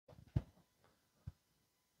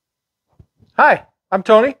Hi, I'm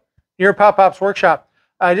Tony, here at Pop Pop's Workshop.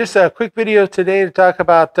 Just a quick video today to talk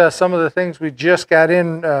about some of the things we just got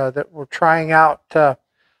in that we're trying out.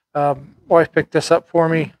 Wife picked this up for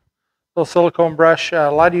me, little silicone brush. A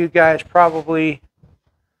lot of you guys probably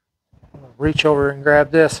reach over and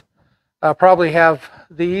grab this. Probably have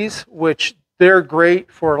these, which they're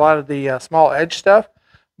great for a lot of the small edge stuff.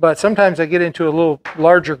 But sometimes I get into a little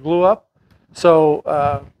larger glue up.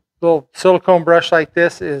 So little silicone brush like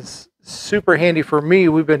this is super handy for me.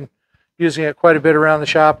 We've been using it quite a bit around the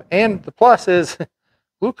shop. And the plus is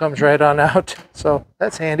glue comes right on out. So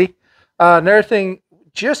that's handy. Another thing,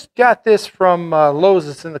 just got this from Lowe's.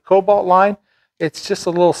 It's in the Cobalt line. It's just a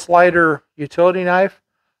little slider utility knife.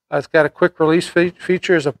 It's got a quick release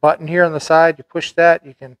feature. There's a button here on the side. You push that.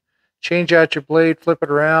 You can change out your blade, flip it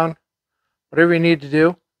around, whatever you need to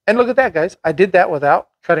do. And look at that, guys. I did that without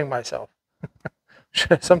cutting myself.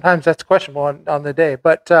 Sometimes that's questionable on the day.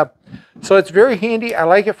 But so it's very handy. I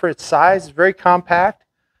like it for its size. It's very compact.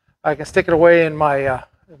 I can stick it away in my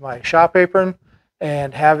shop apron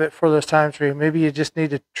and have it for those times where maybe you just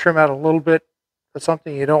need to trim out a little bit of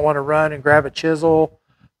something you don't want to run and grab a chisel.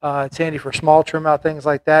 It's handy for small trim out things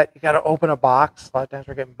like that. You got to open a box. A lot of times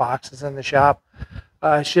we're getting boxes in the shop.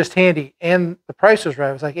 It's just handy. And the price was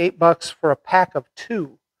right. It was like $8 for a pack of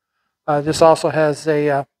 2. This also has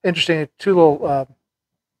a interesting 2 little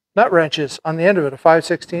nut wrenches on the end of it, a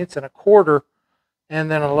 5/16 and a 1/4,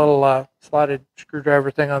 and then a little slotted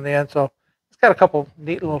screwdriver thing on the end. So it's got a couple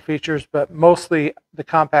neat little features, but mostly the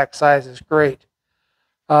compact size is great.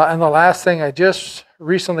 And the last thing I just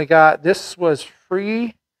recently got, this was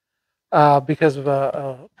free because of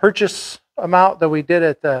a purchase amount that we did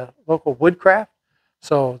at the local Woodcraft.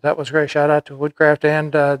 So that was great. Shout out to Woodcraft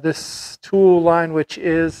and this tool line, which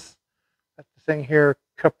is the thing here,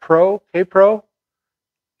 K-Pro.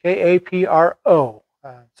 K-A-P-R-O.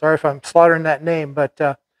 Sorry if I'm slaughtering that name,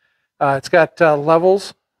 but it's got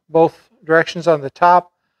levels, both directions on the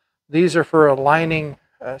top. These are for aligning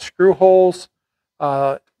screw holes.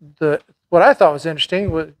 What I thought was interesting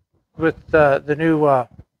with the new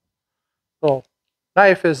little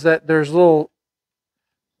knife is that there's little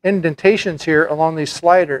indentations here along these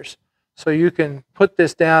sliders. So you can put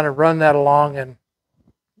this down and run that along, and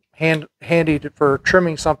handy for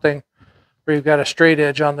trimming something where you've got a straight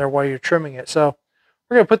edge on there while you're trimming it. So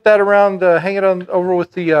we're going to put that around, hang it on over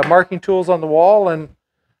with the marking tools on the wall and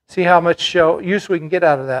see how much use we can get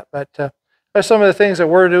out of that. But that's some of the things that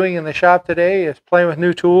we're doing in the shop today, is playing with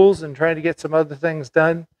new tools and trying to get some other things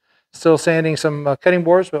done. Still sanding some cutting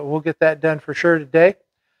boards, but we'll get that done for sure today.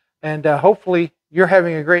 And hopefully you're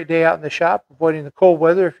having a great day out in the shop, avoiding the cold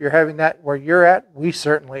weather. If you're having that where you're at, we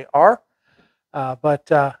certainly are. But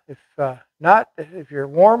if not, if you're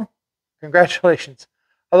warm, congratulations.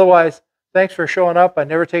 Otherwise, thanks for showing up. I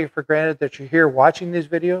never take it for granted that you're here watching these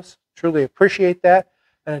videos. Truly appreciate that.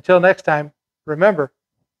 And until next time, remember,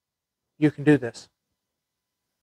 you can do this.